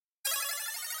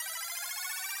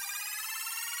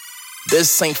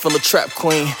This ain't for the trap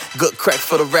queen, good crack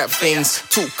for the rap fiends.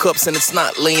 2 cups and it's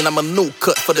not lean, I'm a new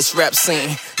cut for this rap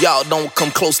scene. Y'all don't come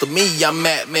close to me, I'm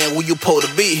mad man, who you supposed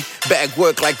to be? Bag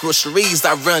work like groceries,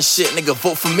 I run shit, nigga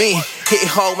vote for me. Hit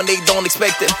hard when they don't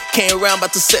expect it, came around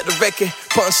about to set the record.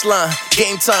 Punchline,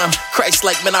 game time, Christ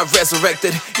like man I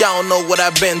resurrected. Y'all don't know what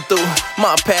I've been through,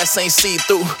 my past ain't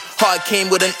see-through. Heart came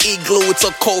with an igloo, it's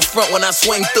a cold front when I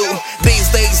swing through.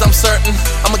 These days I'm certain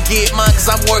I'ma get mine cause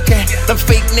I'm working. Them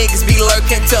fake niggas be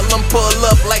lurking, tell them pull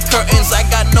up like curtains. I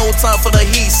got no time for the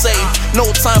he say, no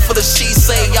time for the she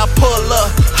say. I pull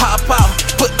up, hop out,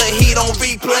 put the heat on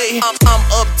replay. I'm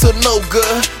up to no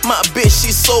good, my bitch she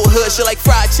so hood. She like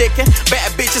fried chicken, bad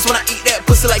bitches when I eat that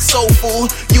pussy like soul food.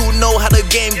 You know how the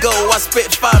game go, I spit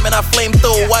fire and I flame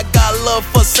throw. I got love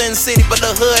for Sin City but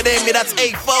the hood in me that's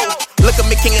 8-4. Look at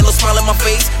me king and no smile in my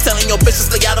face, telling your bitches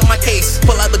stay out of my case.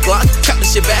 Pull out the Glock, cop the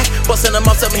shit back, bustin' them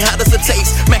up, tell me how does it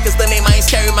taste. Mac is the name, I ain't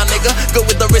scary my nigga. Good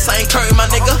with the wrist, I ain't curry my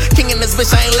nigga. King in this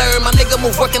bitch, I ain't learn my nigga.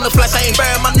 Move work in the flash, I ain't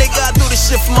bury my nigga. I do this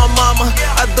shit for my mama,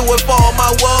 I do it for all my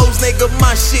woes, nigga.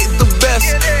 My shit the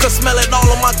best, cause smell it all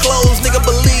on my clothes, nigga.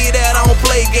 Believe that I don't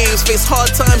play games, face hard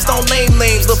times, don't name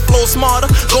names. The flow smarter,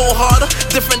 go harder,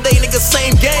 different day, nigga,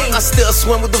 same game. I still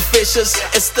swim with the fishes,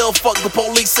 and still fuck the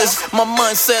polices. My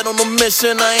mindset on the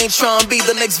mission, I ain't tryna be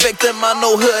the next victim. I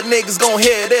know hood niggas gon'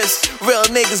 hear this, real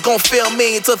niggas gon' feel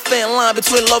me. It's a thin line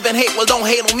between love and hate, well don't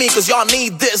hate on me cause y'all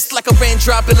need this. Like a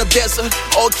raindrop in the desert,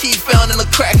 or key found in a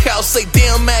crack house. Say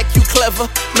damn Mac, you clever,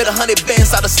 made 100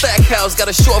 bands out of stack house. Got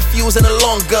a short fuse and a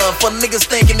long gun, for niggas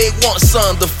thinking they want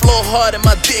some. The flow hard and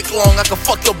my dick long, I can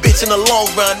fuck your bitch in the long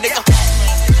run, nigga.